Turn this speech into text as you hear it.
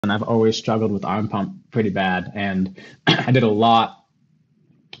and I've always struggled with arm pump pretty bad. And I did a lot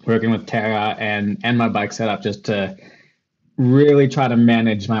working with Tara and my bike setup just to really try to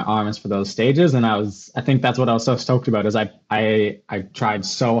manage my arms for those stages. And I think that's what I was so stoked about is I tried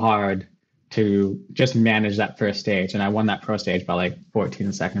so hard to just manage that first stage, and I won that pro stage by like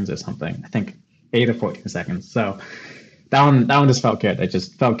 14 seconds or something. I think 8 or 14 seconds. So that one just felt good. It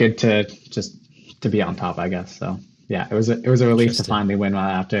just felt good to be on top, I guess. So yeah, it was a relief to finally win one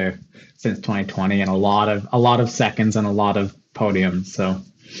after since 2020, and a lot of seconds and a lot of podiums. So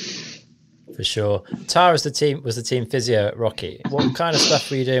for sure. Tara was the team physio at Rocky. What kind of stuff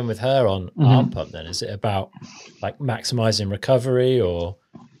were you doing with her on arm pump then? Is it about like maximizing recovery, or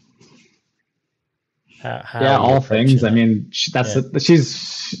how yeah, all things. that? I mean, she's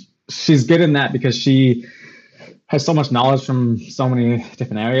good in that because she has so much knowledge from so many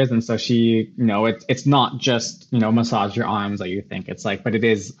different areas, and so she, it's not just massage your arms like you think. It's like, but it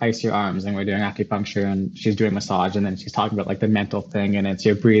is ice your arms, and we're doing acupuncture, and she's doing massage, and then she's talking about like the mental thing, and it's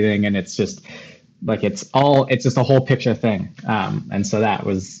your breathing, and it's just like it's just a whole picture thing. And so that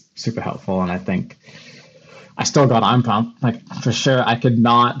was super helpful, and I think I still got arm pump, like for sure. I could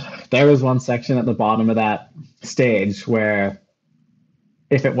not. There was one section at the bottom of that stage where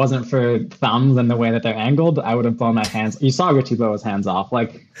if it wasn't for thumbs and the way that they're angled, I would have blown my hands. You saw Richie blow his hands off.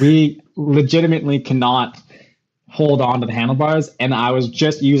 Like we legitimately cannot hold on to the handlebars, and I was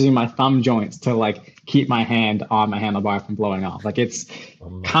just using my thumb joints to like keep my hand on my handlebar from blowing off. Like it's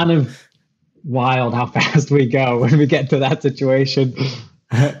kind of wild how fast we go when we get to that situation.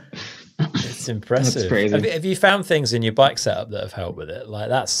 It's impressive. That's crazy. Have you found things in your bike setup that have helped with it? Like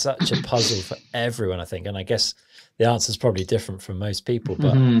that's such a puzzle for everyone, I think. And I guess the answer is probably different from most people,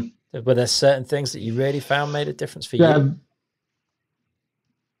 but were there certain things that you really found made a difference for you?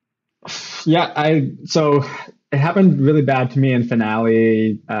 Yeah, so it happened really bad to me in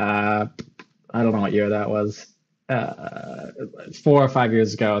finale. I don't know what year that was. 4 or 5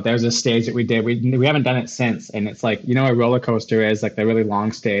 years ago. There's a stage that we did. We haven't done it since, and it's like a roller coaster is like the really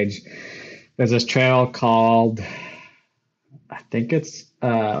long stage. There's this trail called, I think it's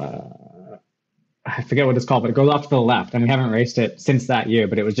I forget what it's called, but it goes off to the left, and we haven't raced it since that year.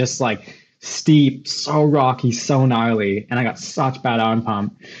 But it was just like steep, so rocky, so gnarly, and I got such bad arm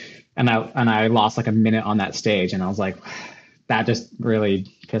pump, and I lost like a minute on that stage, and I was like, that just really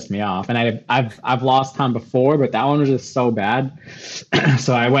pissed me off. And I've lost time before, but that one was just so bad.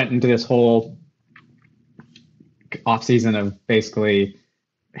 So I went into this whole off season of basically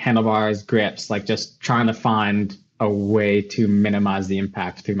handlebars, grips, like just trying to find a way to minimize the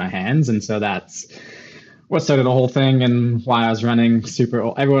impact through my hands. And so that's what started the whole thing, and why I was running super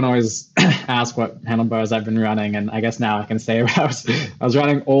old. Everyone always asks what handlebars I've been running, and I guess now I can say I was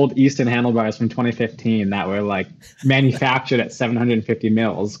running old Easton handlebars from 2015 that were like manufactured at 750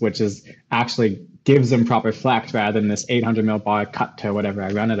 mils, which is actually gives them proper flex rather than this 800 mil bar cut to whatever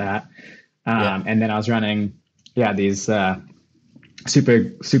I run it at. And then I was running these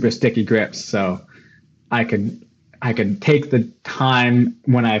super sticky grips, so I could take the time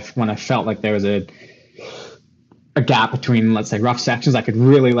when I felt like there was a gap between, let's say, rough sections. I could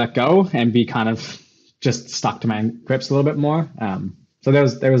really let go and be kind of just stuck to my grips a little bit more. So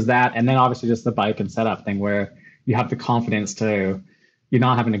there was that, and then obviously just the bike and setup thing where you have the confidence to you're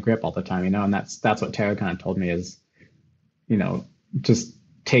not having to grip all the time, and that's what Tara kind of told me is, just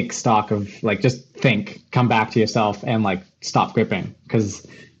take stock of like just think, come back to yourself, and like stop gripping, because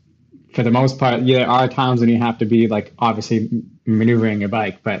for the most part, there are times when you have to be like obviously maneuvering your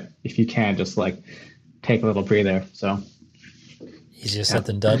bike, but if you can, just like take a little breather. So easier said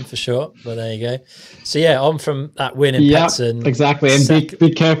than done for sure, but there you go. So on from that win in Petson. Exactly, and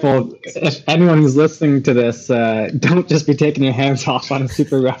be careful. If anyone who's listening to this, don't just be taking your hands off on a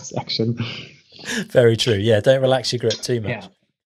super rough section. Very true. Yeah, don't relax your grip too much.